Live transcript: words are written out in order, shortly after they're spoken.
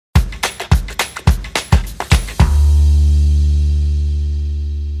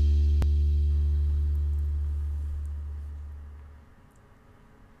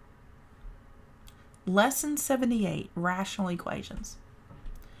Lesson 78, rational equations.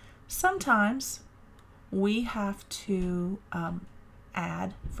 Sometimes we have to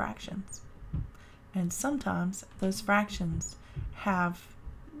add fractions, and sometimes those fractions have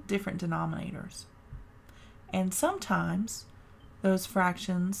different denominators, and sometimes those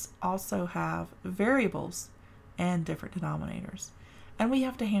fractions also have variables and different denominators, and we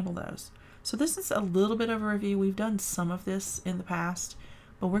have to handle those. So this is a little bit of a review. We've done some of this in the past,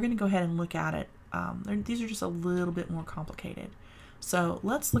 but we're going to go ahead and look at it. These are just a little bit more complicated. So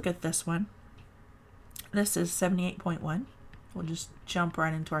let's look at this one. This is 78.1. We'll just jump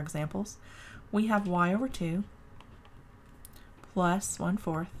right into our examples. We have y over 2 plus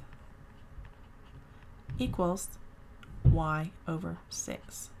 1/4 equals y over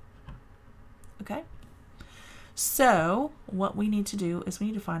 6. Okay? So what we need to do is we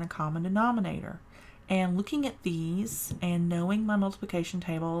need to find a common denominator. And looking at these and knowing my multiplication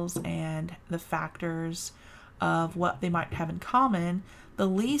tables and the factors of what they might have in common, the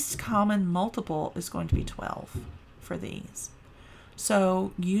least common multiple is going to be 12 for these.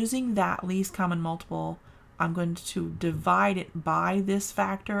 So using that least common multiple, I'm going to divide it by this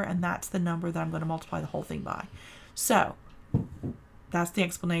factor, and that's the number that I'm going to multiply the whole thing by. So that's the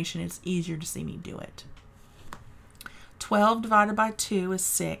explanation. It's easier to see me do it. 12 divided by 2 is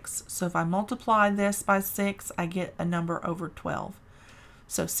 6. So if I multiply this by 6, I get a number over 12.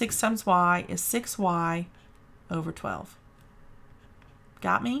 So 6 times y is 6y over 12.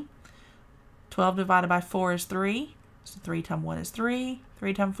 Got me? 12 divided by 4 is 3. So 3 times 1 is 3.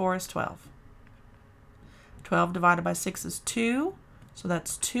 3 times 4 is 12. 12 divided by 6 is 2. So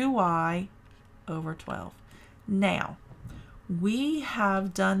that's 2y over 12. Now, we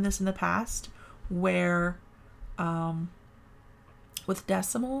have done this in the past where with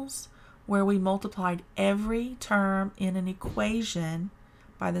decimals, where we multiplied every term in an equation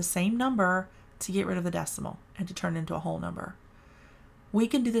by the same number to get rid of the decimal and to turn it into a whole number. We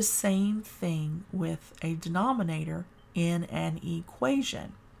can do the same thing with a denominator in an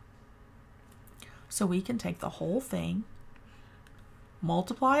equation. So we can take the whole thing,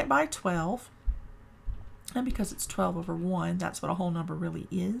 multiply it by 12, and because it's 12 over 1, that's what a whole number really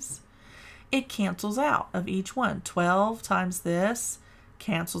is. It cancels out of each one. 12 times this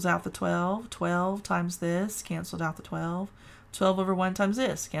cancels out the 12. 12 times this cancels out the 12. 12 over 1 times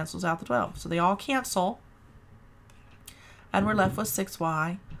this cancels out the 12. So they all cancel. And we're left with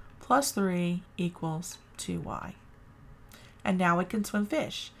 6y plus 3 equals 2y. And now we can swim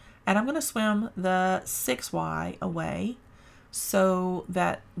fish. And I'm going to swim the 6y away so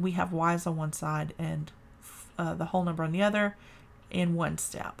that we have y's on one side and the whole number on the other in one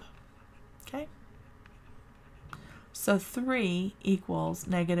step. Okay, so 3 equals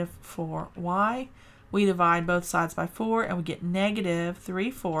negative 4y. We divide both sides by 4 and we get negative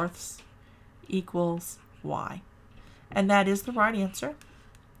 3/4 equals y. And that is the right answer.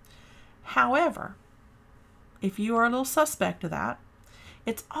 However, if you are a little suspect of that,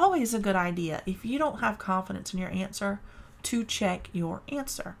 it's always a good idea, if you don't have confidence in your answer, to check your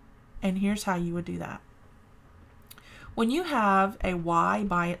answer. And here's how you would do that. When you have a y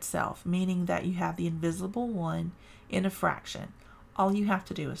by itself, meaning that you have the invisible 1 in a fraction, all you have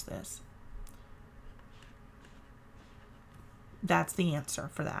to do is this. That's the answer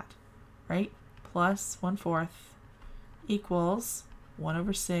for that, right? Plus 1/4 equals 1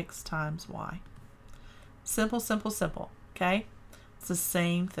 over 6 times y. Simple, simple, simple, okay? It's the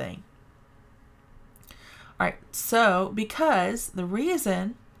same thing. All right, so because the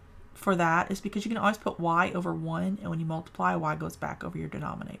reason for that is because you can always put y over 1, and when you multiply, y goes back over your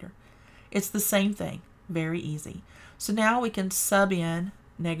denominator. It's the same thing. Very easy. So now we can sub in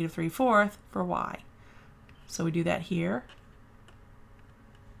negative 3/4 for y. So we do that here,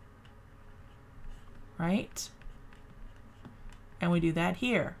 right? And we do that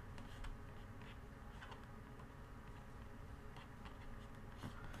here.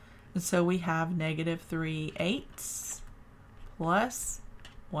 And so we have negative 3/8 plus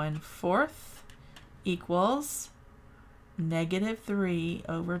 1/4 equals negative 3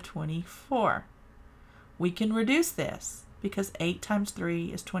 over 24. We can reduce this because 8 times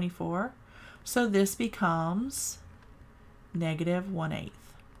 3 is 24. So this becomes negative 1/8,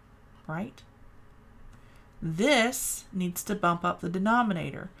 right? This needs to bump up the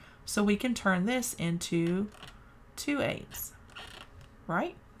denominator. So we can turn this into 2/8,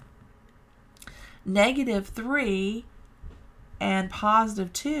 right? Negative 3 and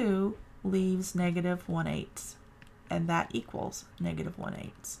positive 2 leaves negative 1/8, and that equals negative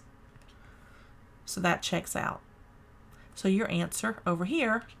 1/8. So that checks out. So your answer over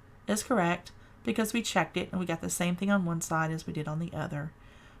here is correct because we checked it and we got the same thing on one side as we did on the other.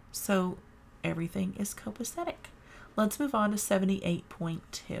 So everything is copacetic. Let's move on to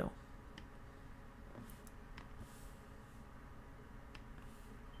 78.2.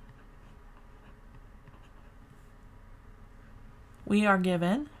 We are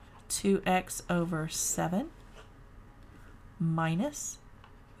given 2x over 7 minus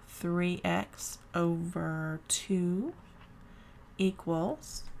 3x over 2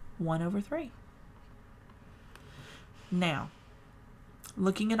 equals 1 over 3. Now,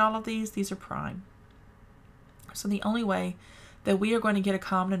 looking at all of these are prime. So the only way that we are going to get a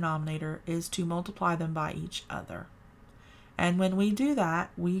common denominator is to multiply them by each other. And when we do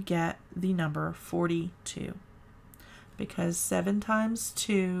that, we get the number 42. Because 7 times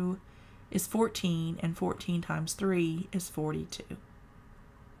 2 is 14, and 14 times 3 is 42.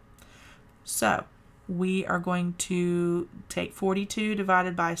 So we are going to take 42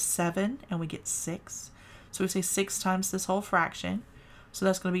 divided by 7, and we get 6. So we say 6 times this whole fraction. So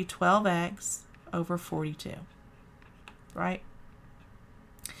that's going to be 12x over 42, right?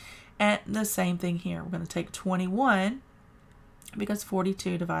 And the same thing here. We're going to take 21, because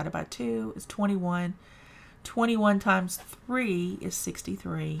 42 divided by 2 is 21. 21 times 3 is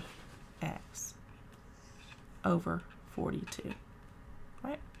 63x over 42,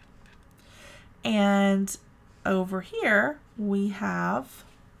 right? And over here we have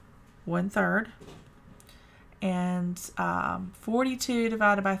 1/3, and 42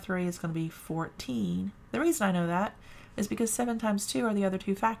 divided by 3 is going to be 14. The reason I know that is because 7 times 2 are the other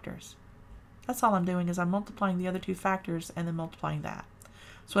two factors. That's all I'm doing, is I'm multiplying the other two factors and then multiplying that.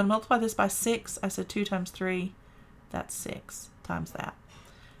 So when I multiply this by 6, I said 2 times 3, that's 6 times that.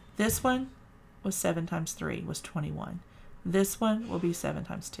 This one was 7 times 3 was 21. This one will be 7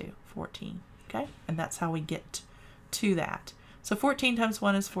 times 2, 14. Okay? And that's how we get to that. So 14 times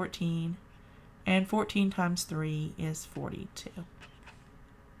 1 is 14, and 14 times 3 is 42.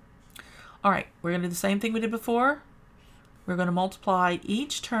 All right, we're going to do the same thing we did before. We're going to multiply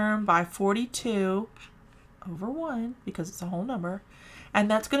each term by 42 over 1, because it's a whole number. And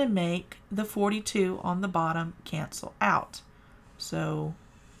that's going to make the 42 on the bottom cancel out. So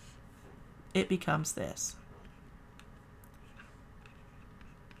it becomes this.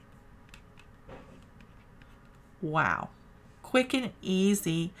 Wow. Quick and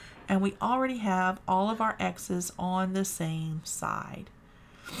easy. And we already have all of our x's on the same side.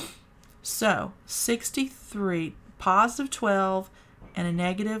 So 63, positive 12 and a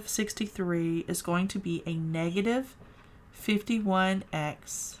negative 63 is going to be a negative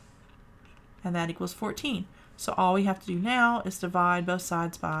 51x, and that equals 14. So all we have to do now is divide both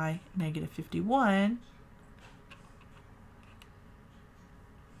sides by negative 51.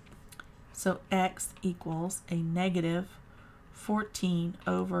 So x equals a negative 14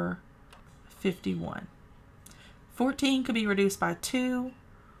 over 51. 14 could be reduced by 2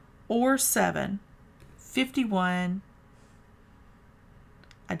 or 7. 51,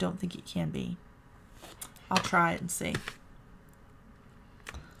 I don't think it can be. I'll try it and see.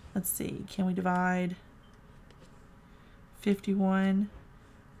 Let's see, can we divide 51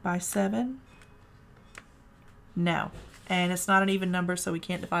 by 7? No, and it's not an even number, so we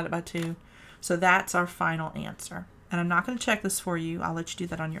can't divide it by 2. So that's our final answer. And I'm not going to check this for you. I'll let you do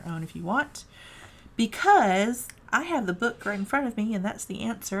that on your own if you want, because I have the book right in front of me, and that's the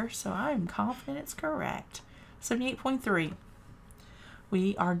answer, so I'm confident it's correct. 78.3.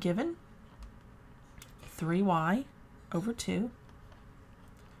 We are given 3y over 2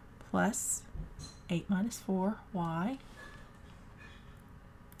 plus 8 minus 4y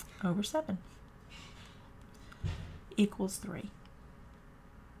over 7 equals 3.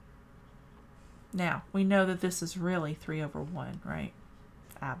 Now, we know that this is really 3 over 1, right?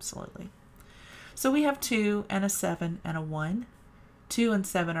 Absolutely. So we have 2 and a 7 and a 1. 2 and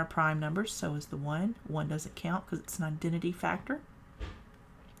 7 are prime numbers, so is the 1. 1 doesn't count because it's an identity factor.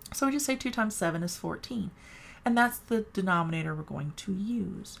 So we just say 2 times 7 is 14. And that's the denominator we're going to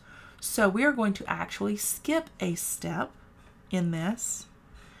use. So we are going to actually skip a step in this.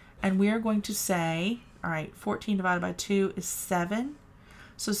 And we are going to say, all right, 14 divided by 2 is 7.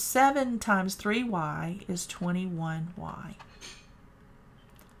 So 7 times 3y is 21y.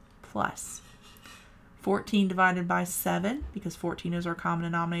 Plus 14 divided by 7, because 14 is our common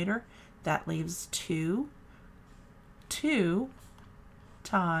denominator, that leaves 2. 2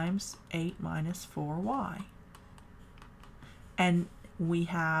 times 8 minus 4y. And we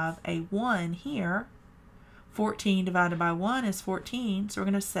have a 1 here. 14 divided by 1 is 14, so we're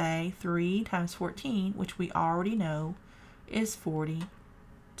going to say 3 times 14, which we already know is 42.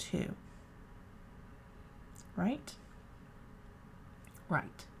 Right?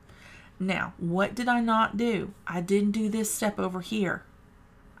 Right. Now, what did I not do? I didn't do this step over here.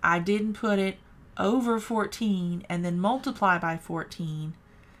 I didn't put it over 14 and then multiply by 14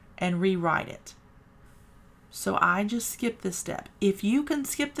 and rewrite it. So I just skipped this step. If you can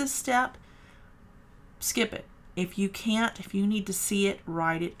skip this step, skip it. If you can't, if you need to see it,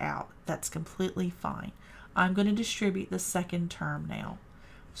 write it out. That's completely fine. I'm going to distribute the second term now.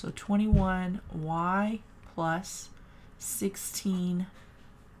 So 21y plus 16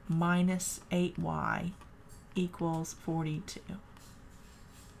 minus 8y equals 42.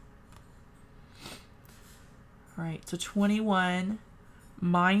 All right, so 21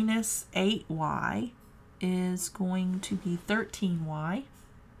 minus 8y is going to be 13y.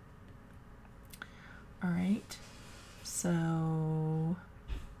 All right, so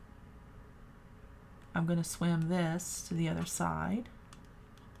I'm going to swim this to the other side.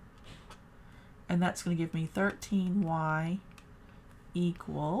 And that's going to give me 13y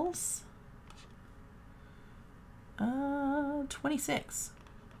equals 26.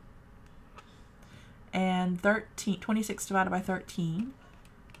 And 26 divided by 13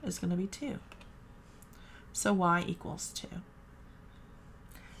 is going to be 2. So y equals 2.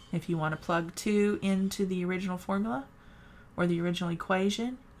 If you want to plug 2 into the original formula or the original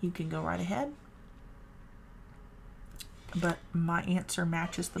equation, you can go right ahead. But my answer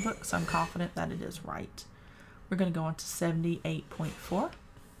matches the book, so I'm confident that it is right. We're going to go on to 78.4.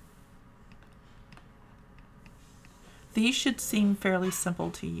 These should seem fairly simple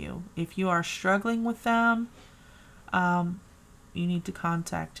to you. If you are struggling with them, you need to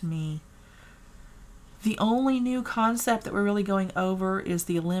contact me. The only new concept that we're really going over is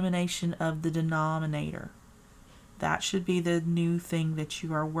the elimination of the denominator. That should be the new thing that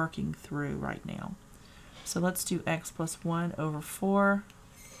you are working through right now. So let's do x plus 1 over 4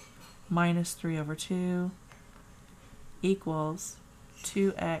 minus 3 over 2 equals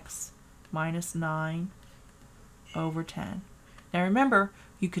 2x minus 9 over 10. Now remember,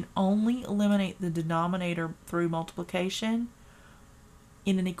 you can only eliminate the denominator through multiplication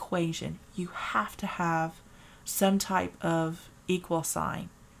in an equation. You have to have some type of equal sign.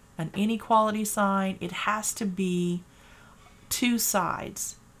 An inequality sign, it has to be two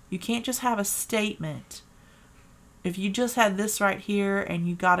sides. You can't just have a statement. If you just had this right here and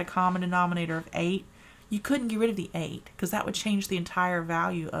you got a common denominator of 8, you couldn't get rid of the 8 because that would change the entire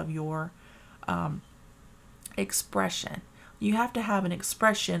value of your expression. You have to have an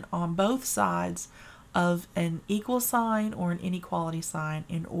expression on both sides of an equal sign or an inequality sign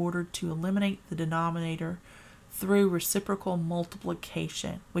in order to eliminate the denominator through reciprocal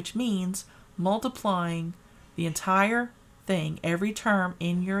multiplication, which means multiplying the entire thing, every term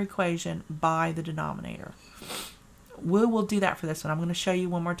in your equation, by the denominator. We will do that for this one. I'm going to show you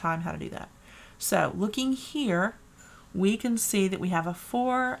one more time how to do that. So looking here, we can see that we have a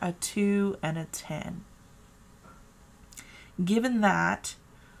 4, a 2, and a 10. Given that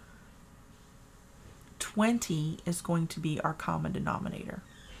 20 is going to be our common denominator,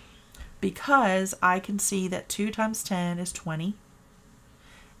 because I can see that 2 times 10 is 20,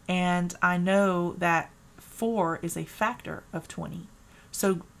 and I know that 4 is a factor of 20.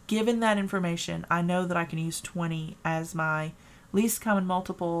 So given that information, I know that I can use 20 as my least common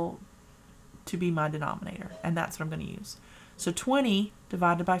multiple to be my denominator, and that's what I'm going to use. So 20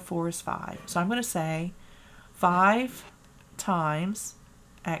 divided by 4 is 5. So I'm going to say 5 times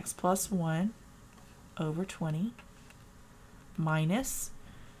x plus 1 over 20 minus,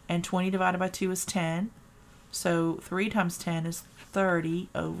 and 20 divided by 2 is 10. So 3 times 10 is 30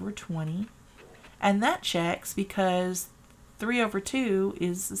 over 20. And that checks because 3 over 2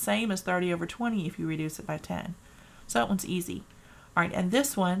 is the same as 30 over 20 if you reduce it by 10. So that one's easy. All right, and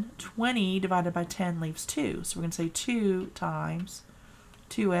this one, 20 divided by 10 leaves 2. So we're going to say 2 times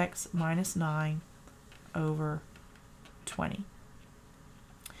 2x minus 9 over 20.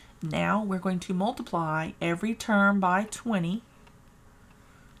 Now we're going to multiply every term by 20.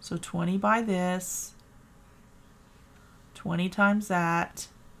 So 20 by this, 20 times that,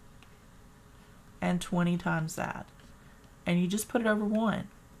 and 20 times that. And you just put it over 1.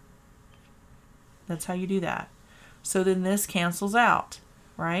 That's how you do that. So then this cancels out,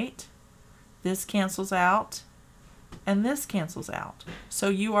 right? This cancels out, and this cancels out. So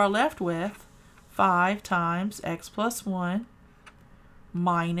you are left with 5 times x plus 1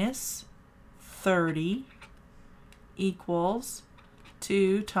 minus 30 equals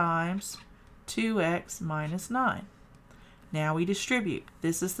 2 times 2x minus 9. Now we distribute.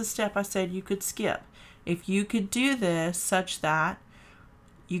 This is the step I said you could skip. If you could do this such that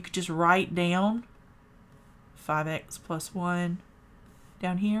you could just write down 5x plus 1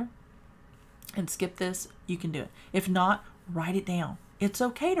 down here and skip this, you can do it. If not, write it down. It's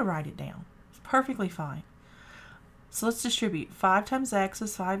okay to write it down. It's perfectly fine. So let's distribute. 5 times x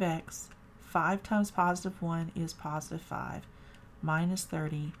is 5x. 5 times positive 1 is positive 5. Minus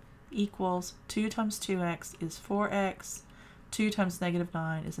 30 equals 2 times 2x is 4x. 2 times negative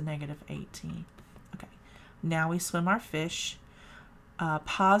 9 is a negative 18. Okay, now we swim our fish.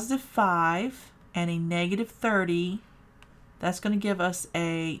 Positive 5 and a negative 30, that's going to give us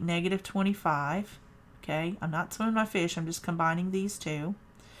a negative 25. Okay, I'm not swimming my fish, I'm just combining these two.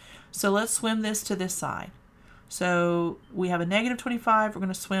 So let's swim this to this side. So we have a negative 25, we're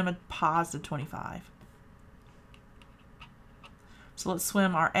going to swim a positive 25. So let's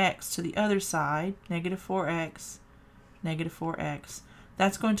swim our x to the other side, negative 4x, negative 4x.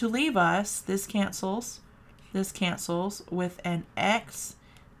 That's going to leave us, this cancels with an x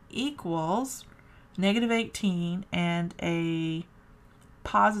equals negative 18, and a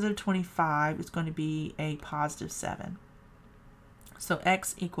positive 25 is going to be a positive 7. So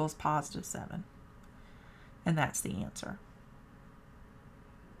x equals positive 7. And that's the answer.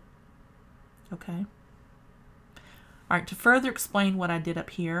 Okay. All right, to further explain what I did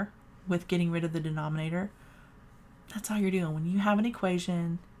up here with getting rid of the denominator, that's all you're doing. When you have an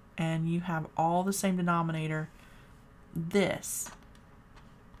equation and you have all the same denominator,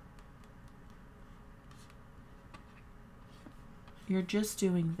 you're just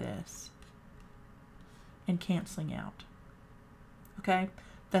doing this and canceling out. Okay?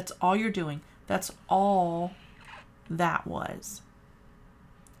 That's all you're doing. That's all that was.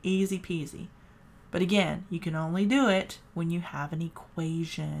 Easy peasy. But again, you can only do it when you have an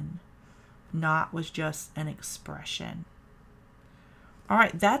equation, not with just an expression. All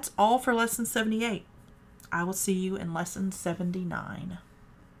right, that's all for lesson 78. I will see you in lesson 79.